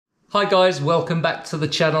Hi guys, welcome back to the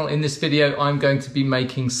channel. In this video I'm going to be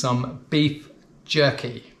making some beef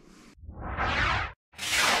jerky.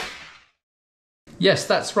 Yes,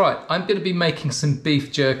 that's right, I'm going to be making some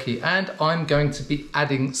beef jerky and I'm going to be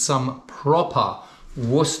adding some proper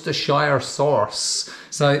Worcestershire sauce.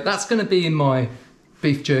 So that's going to be in my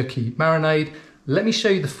beef jerky marinade. Let me show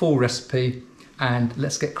you the full recipe and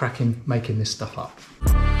let's get cracking making this stuff up.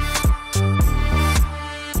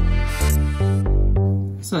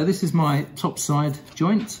 So this is my Topside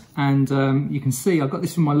joint, and you can see I got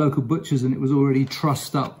this from my local butcher's and it was already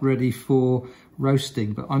trussed up ready for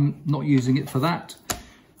roasting, but I'm not using it for that.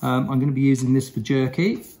 I'm going to be using this for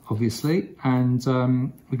jerky, obviously, and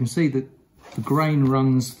we can see that the grain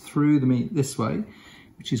runs through the meat this way,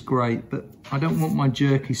 which is great, but I don't want my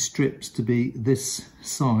jerky strips to be this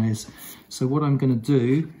size. So what I'm going to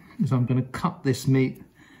do is I'm going to cut this meat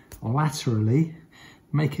laterally,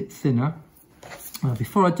 make it thinner.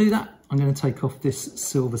 Before I do that, I'm going to take off this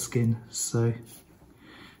silver skin. So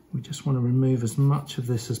we just want to remove as much of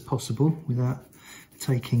this as possible without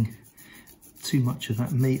taking too much of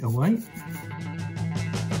that meat away.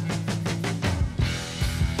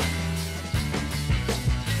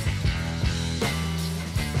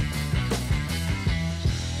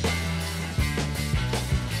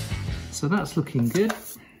 So that's looking good.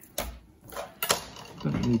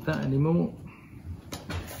 Don't need that anymore.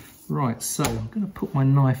 Right, so I'm going to put my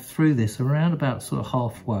knife through this around about sort of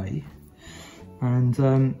halfway, and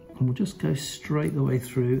we'll just go straight the way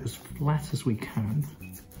through as flat as we can.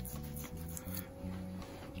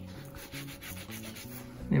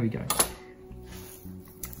 There we go.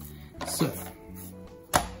 So,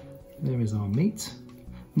 there is our meat.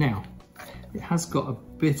 Now, it has got a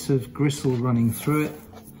bit of gristle running through it.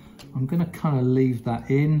 I'm going to kind of leave that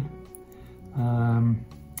in.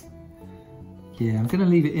 Yeah, I'm going to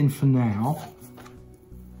leave it in for now,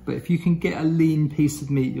 but if you can get a lean piece of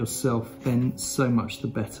meat yourself, then so much the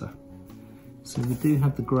better. So we do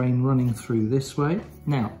have the grain running through this way.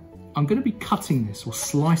 Now, I'm going to be cutting this or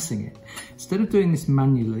slicing it. Instead of doing this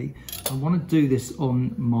manually, I want to do this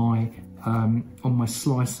on my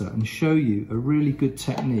slicer and show you a really good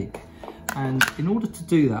technique. And in order to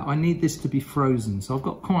do that, I need this to be frozen. So I've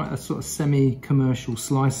got quite a sort of semi-commercial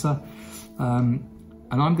slicer.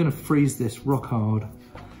 And I'm going to freeze this rock hard,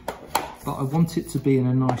 but I want it to be in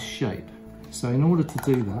a nice shape. So in order to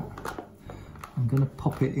do that, I'm going to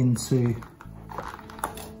pop it into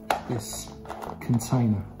this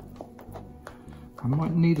container. I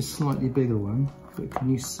might need a slightly bigger one, but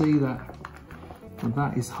can you see that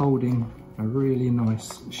that is holding a really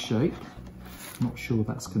nice shape? I'm not sure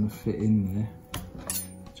that's going to fit in there.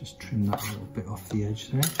 Just trim that a little bit off the edge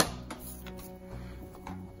there.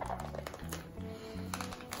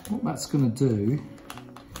 What that's going to do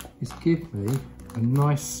is give me a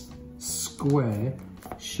nice square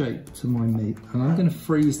shape to my meat, and I'm going to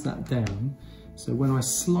freeze that down so when I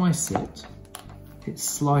slice it, it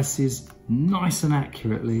slices nice and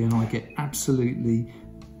accurately and I get absolutely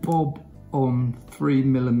bob on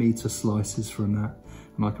 3mm slices from that,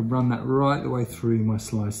 and I can run that right the way through my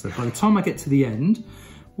slicer. By the time I get to the end,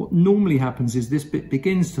 what normally happens is this bit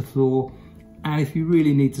begins to thaw, and if you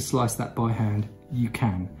really need to slice that by hand, you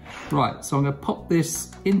can. Right, so I'm going to pop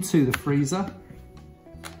this into the freezer.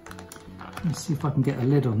 Let's see if I can get a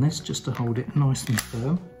lid on this just to hold it nice and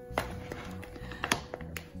firm.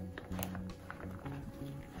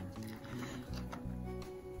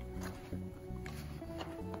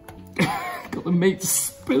 Got the meat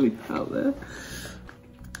spilling out there.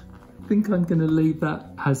 I think I'm going to leave that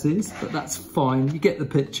as is, but that's fine. You get the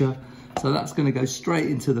picture. So that's going to go straight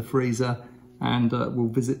into the freezer, and we'll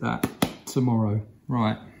visit that tomorrow.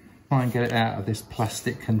 Right, try and get it out of this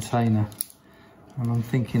plastic container, and I'm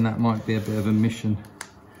thinking that might be a bit of a mission.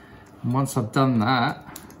 And once I've done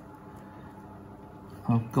that,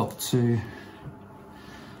 I've got to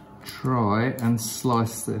try and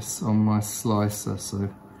slice this on my slicer, so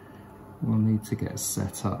we'll need to get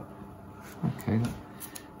set up. Okay, that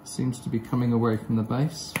seems to be coming away from the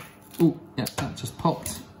base. Oh, yeah, that just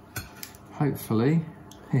popped. Hopefully,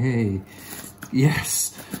 hey,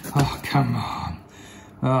 yes. Oh, come on.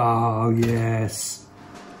 Oh, yes.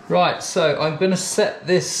 Right, so I'm going to set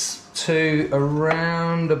this to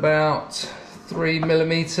around about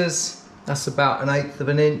 3mm. That's about 1/8 of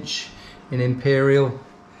an inch in imperial.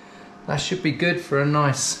 That should be good for a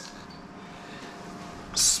nice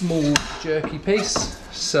small jerky piece.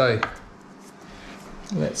 So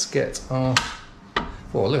let's get our,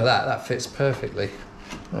 oh, look at that, that fits perfectly.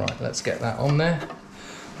 Right, let's get that on there.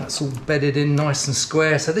 That's all bedded in nice and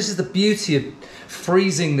square. So this is the beauty of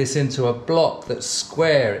freezing this into a block that's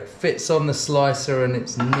square. It fits on the slicer and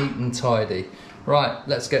it's neat and tidy. Right,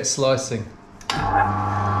 let's get slicing.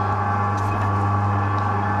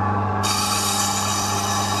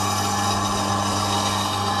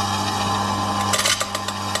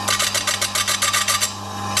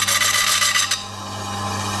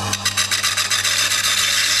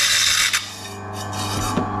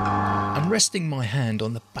 Resting my hand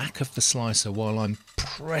on the back of the slicer while I'm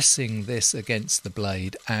pressing this against the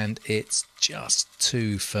blade, and it's just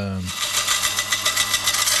too firm.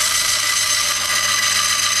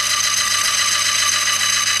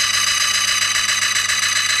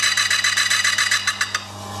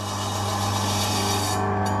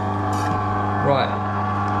 Right,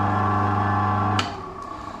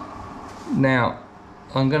 now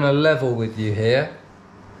I'm going to level with you here.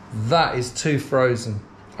 That is too frozen.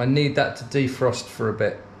 I need that to defrost for a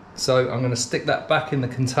bit. So I'm going to stick that back in the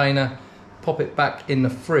container, pop it back in the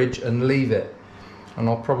fridge and leave it. And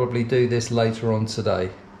I'll probably do this later on today.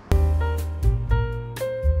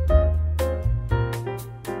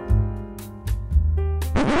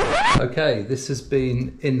 Okay, this has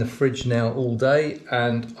been in the fridge now all day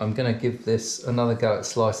and I'm going to give this another go at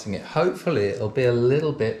slicing it. Hopefully it'll be a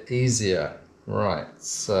little bit easier. Right,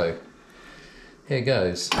 so here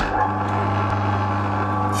goes.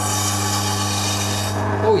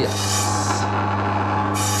 Oh yes.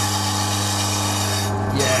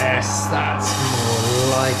 Yes, that's more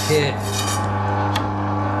like it.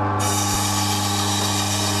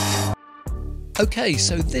 Okay,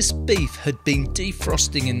 so this beef had been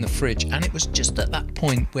defrosting in the fridge, and it was just at that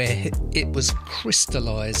point where it was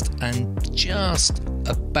crystallized and just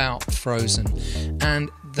about frozen,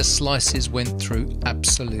 and the slices went through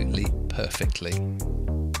absolutely perfectly.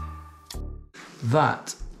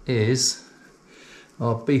 That is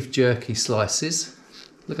our beef jerky slices.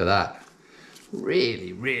 Look at that.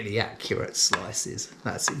 Really, really accurate slices.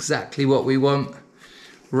 That's exactly what we want.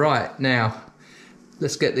 Right, now,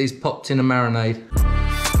 let's get these popped in a marinade.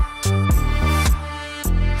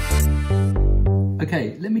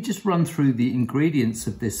 Okay, let me just run through the ingredients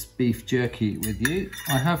of this beef jerky with you.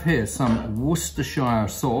 I have here some Worcestershire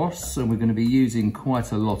sauce, and we're going to be using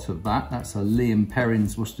quite a lot of that. That's a Liam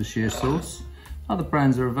Perrins Worcestershire sauce. Other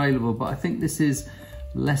brands are available, but I think this is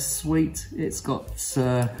less sweet. It's got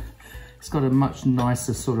a much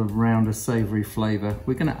nicer sort of rounder savoury flavour.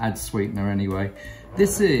 We're going to add sweetener anyway.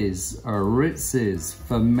 This is a Ritz's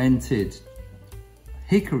fermented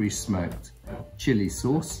hickory smoked chilli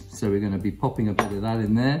sauce. So we're going to be popping a bit of that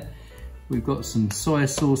in there. We've got some soy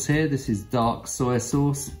sauce here. This is dark soy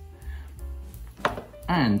sauce.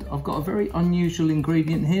 And I've got a very unusual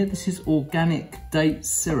ingredient here. This is organic date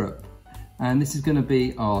syrup. And this is going to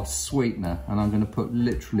be our sweetener, and I'm going to put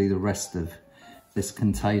literally the rest of this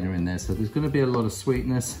container in there. So there's going to be a lot of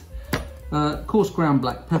sweetness. Coarse ground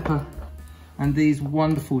black pepper, and these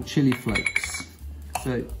wonderful chili flakes.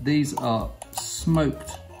 So these are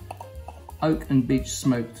smoked, oak and beech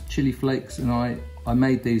smoked chili flakes, and I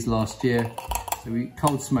made these last year. So we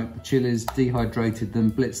cold smoked the chilies, dehydrated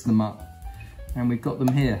them, blitzed them up, and we've got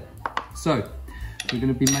them here. So we're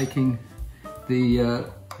going to be making the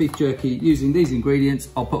beef jerky using these ingredients.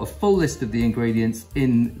 I'll put a full list of the ingredients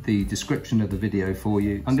in the description of the video for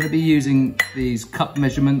you. I'm going to be using these cup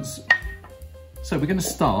measurements. So we're going to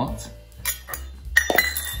start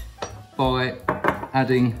by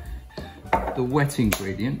adding the wet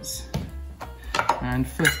ingredients. And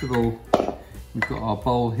first of all, we've got our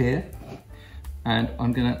bowl here, and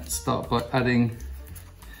I'm going to start by adding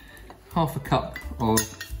half a cup of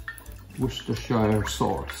Worcestershire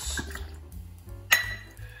sauce.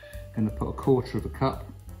 I'm going to put a quarter of a cup.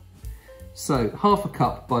 So half a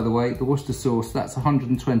cup, by the way, the Worcester sauce, that's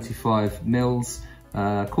 125 mils.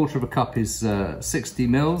 Quarter of a cup is 60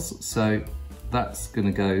 mils. So that's going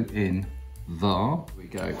to go in there. Here we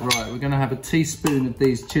go. Right, we're going to have a teaspoon of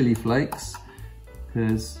these chili flakes,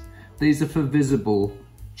 because these are for visible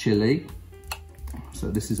chili. So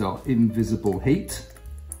this is our invisible heat.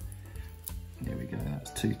 There we go,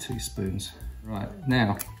 that's 2 teaspoons. Right,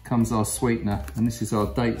 now comes our sweetener, and this is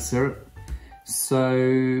our date syrup.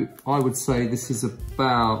 So I would say this is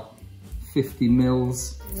about 50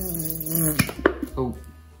 mils. Oh,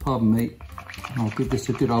 pardon me. I'll give this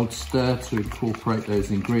a good old stir to incorporate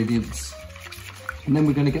those ingredients. And then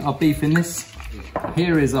we're going to get our beef in this.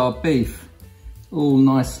 Here is our beef, all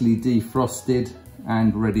nicely defrosted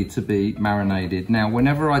and ready to be marinated. Now,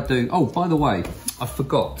 whenever I do, oh, by the way, I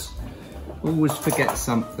forgot. Always forget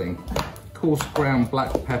something. Coarse ground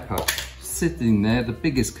black pepper, sitting there, the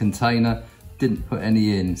biggest container, didn't put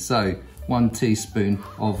any in. So 1 teaspoon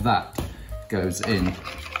of that goes in.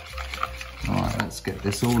 All right, let's get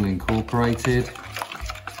this all incorporated.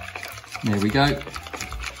 There we go.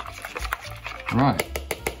 Right.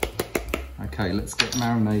 Okay, let's get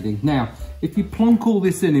marinating. Now, if you plonk all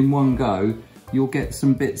this in one go, you'll get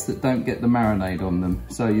some bits that don't get the marinade on them.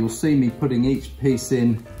 So you'll see me putting each piece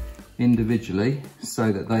in individually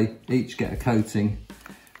so that they each get a coating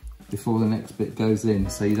before the next bit goes in.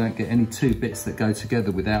 So you don't get any 2 bits that go together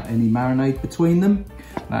without any marinade between them.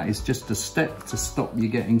 That is just a step to stop you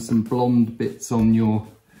getting some blonde bits on your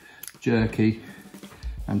jerky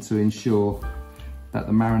and to ensure that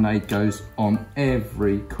the marinade goes on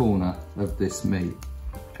every corner of this meat,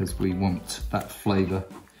 because we want that flavour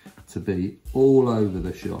to be all over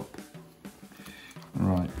the shop.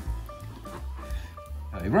 Right.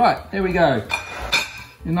 Okay, right, there we go.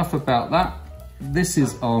 Enough about that. This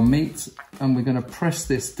is our meat, and we're going to press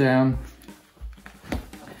this down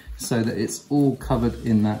so that it's all covered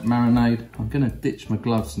in that marinade. I'm going to ditch my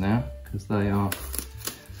gloves now because they are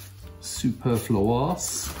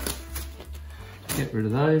superfluous. Get rid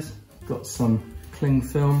of those. Got some cling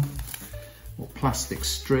film, or plastic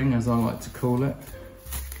string as I like to call it.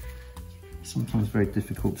 Sometimes very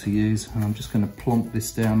difficult to use, and I'm just going to plonk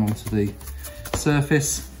this down onto the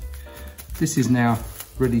surface. This is now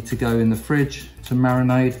ready to go in the fridge to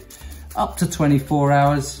marinate up to 24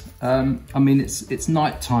 hours. I mean, it's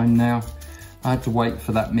night time now. I had to wait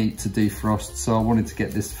for that meat to defrost, so I wanted to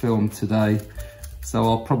get this filmed today. So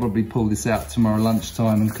I'll probably pull this out tomorrow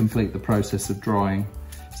lunchtime and complete the process of drying.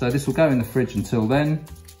 So this will go in the fridge until then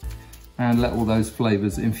and let all those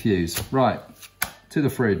flavours infuse. Right, to the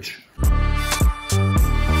fridge.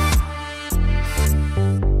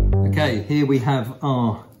 Okay, here we have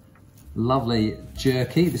our lovely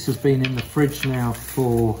jerky. This has been in the fridge now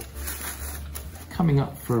for coming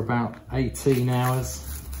up for about 18 hours.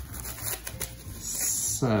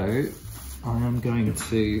 So I am going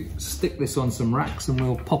to stick this on some racks and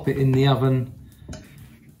we'll pop it in the oven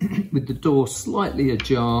with the door slightly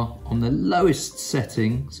ajar on the lowest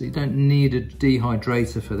setting, so you don't need a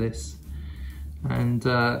dehydrator for this. And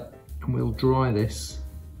we'll dry this.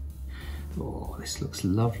 Oh, this looks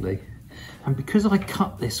lovely. And because I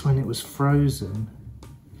cut this when it was frozen,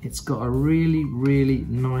 it's got a really, really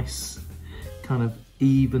nice kind of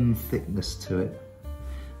even thickness to it.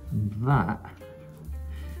 And that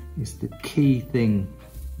is the key thing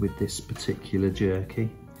with this particular jerky.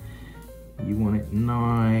 You want it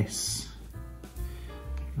nice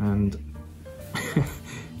and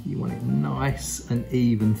you want it nice and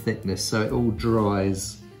even thickness, so it all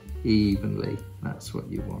dries evenly. That's what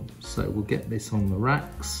you want. So we'll get this on the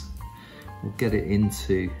racks, we'll get it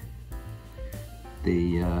into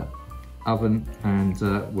the oven, and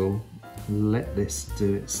we'll let this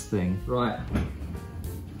do its thing. Right,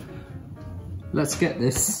 let's get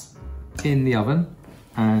this in the oven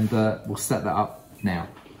and we'll set that up now.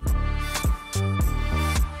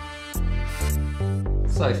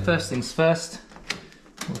 So first things first,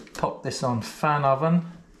 we'll pop this on fan oven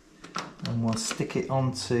and we'll stick it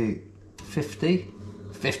onto 50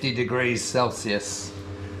 degrees Celsius.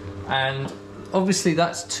 And obviously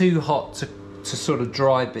that's too hot to sort of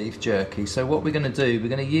dry beef jerky. So what we're going to do, we're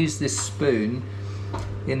going to use this spoon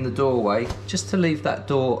in the doorway just to leave that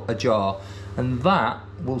door ajar, and that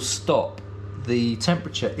will stop the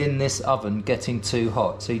temperature in this oven getting too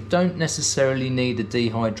hot. So you don't necessarily need a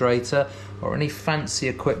dehydrator or any fancy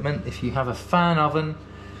equipment. If you have a fan oven,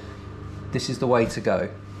 this is the way to go.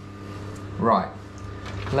 Right,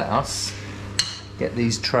 let us get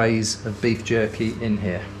these trays of beef jerky in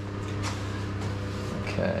here.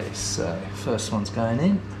 Okay, so first one's going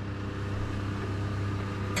in.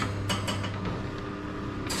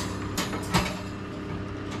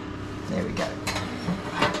 There we go.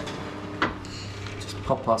 Just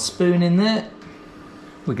pop our spoon in there.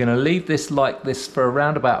 We're going to leave this like this for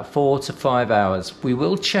around about 4 to 5 hours. We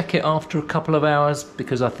will check it after a couple of hours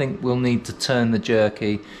because I think we'll need to turn the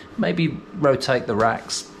jerky, maybe rotate the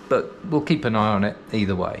racks, but we'll keep an eye on it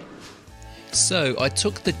either way. So I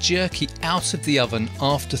took the jerky out of the oven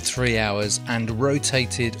after 3 hours and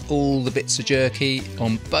rotated all the bits of jerky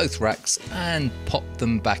on both racks and popped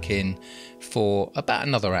them back in for about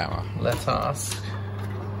another hour. Let us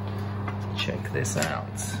check this out.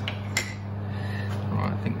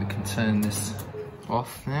 Right, I think we can turn this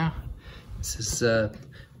off now. This has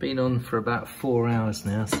been on for about 4 hours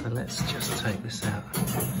now, so let's just take this out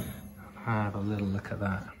and have a little look at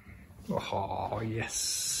that. Oh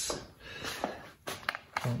yes.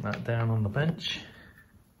 Put that down on the bench,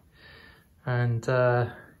 and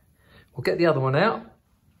we'll get the other one out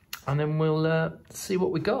and then we'll see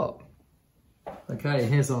what we got. Okay,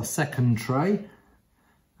 here's our second tray,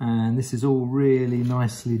 and this is all really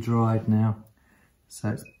nicely dried now, so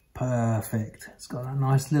it's perfect. It's got a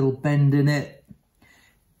nice little bend in it.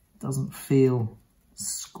 Doesn't feel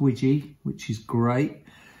squidgy, which is great.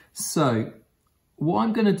 So what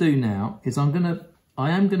I'm going to do now is I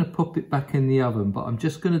am going to pop it back in the oven, but I'm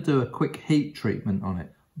just going to do a quick heat treatment on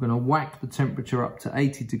it. I'm going to whack the temperature up to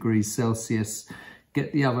 80 degrees Celsius,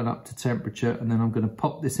 get the oven up to temperature, and then I'm going to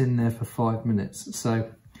pop this in there for 5 minutes. So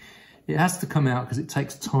it has to come out because it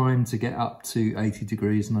takes time to get up to 80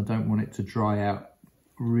 degrees, and I don't want it to dry out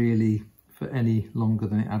really for any longer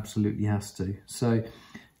than it absolutely has to. So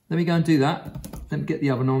let me go and do that, then get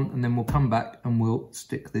the oven on, and then we'll come back and we'll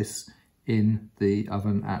stick this in the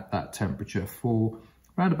oven at that temperature for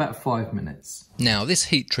around about 5 minutes. Now, this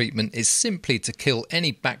heat treatment is simply to kill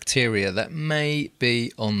any bacteria that may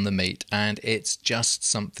be on the meat, and it's just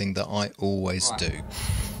something that I always do.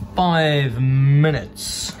 5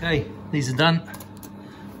 minutes. Okay, these are done.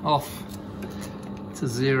 Off to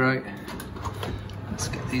 0. Let's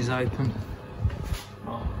get these open.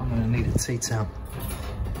 Oh, I'm going to need a tea towel.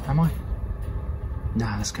 Am I?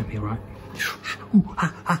 Nah, that's going to be all right.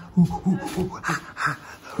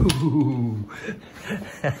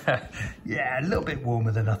 Yeah, a little bit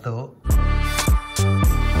warmer than I thought.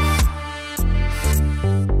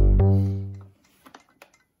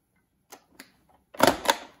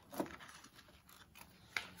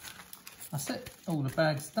 That's it, all the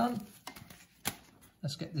bags done.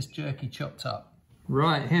 Let's get this jerky chopped up.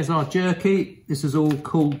 Right, here's our jerky. This is all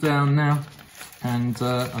cooled down now, and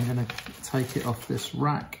I'm going to take it off this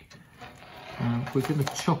rack. We're going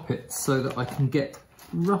to chop it so that I can get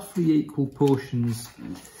roughly equal portions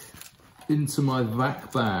into my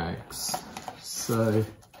vac bags. So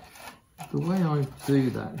the way I do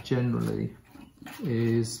that generally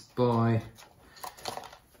is by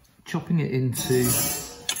chopping it into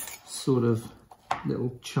sort of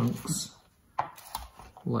little chunks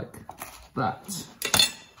like that,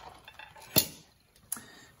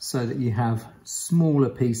 so that you have smaller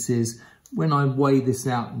pieces. When I weigh this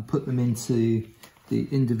out and put them into the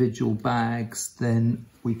individual bags, then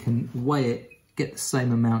we can weigh it, get the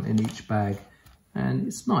same amount in each bag, and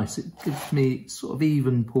it's nice. It gives me sort of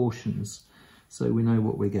even portions, so we know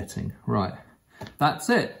what we're getting. Right, that's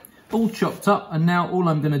it, all chopped up, and now all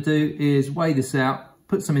I'm going to do is weigh this out,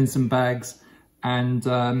 put some in some bags, and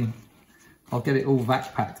I'll get it all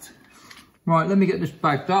vac packed. Right, let me get this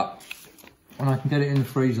bagged up and I can get it in the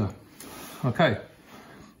freezer. Okay,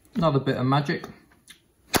 another bit of magic.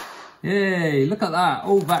 Yay, look at that,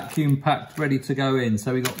 all vacuum packed, ready to go in.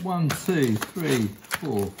 So we got 1, 2, 3,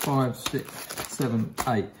 4, 5, 6, 7,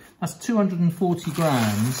 8. That's 240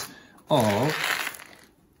 grams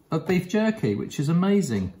of beef jerky, which is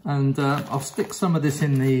amazing. And I'll stick some of this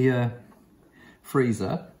in the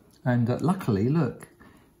freezer. And luckily, look,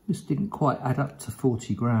 this didn't quite add up to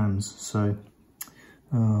 40 grams. So,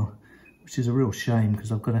 which is a real shame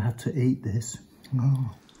because I've got to have to eat this.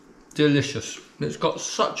 Oh. Delicious. It's got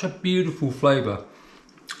such a beautiful flavour.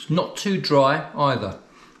 It's not too dry either.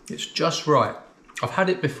 It's just right. I've had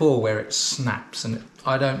it before where it snaps, and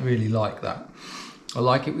I don't really like that. I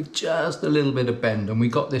like it with just a little bit of bend, and we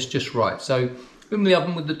got this just right. So in the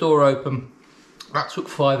oven with the door open, that took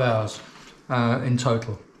 5 hours in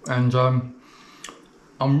total, and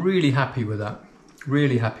I'm really happy with that.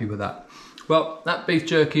 Really happy with that. Well, that beef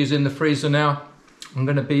jerky is in the freezer now. I'm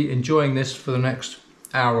going to be enjoying this for the next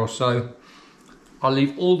hour or so. I'll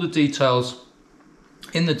leave all the details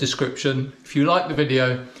in the description. If you like the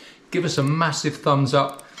video, give us a massive thumbs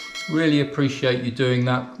up. Really appreciate you doing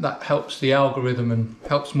that. That helps the algorithm and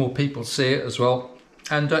helps more people see it as well.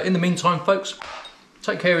 And in the meantime, folks,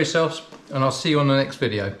 take care of yourselves, and I'll see you on the next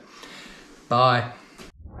video. Bye.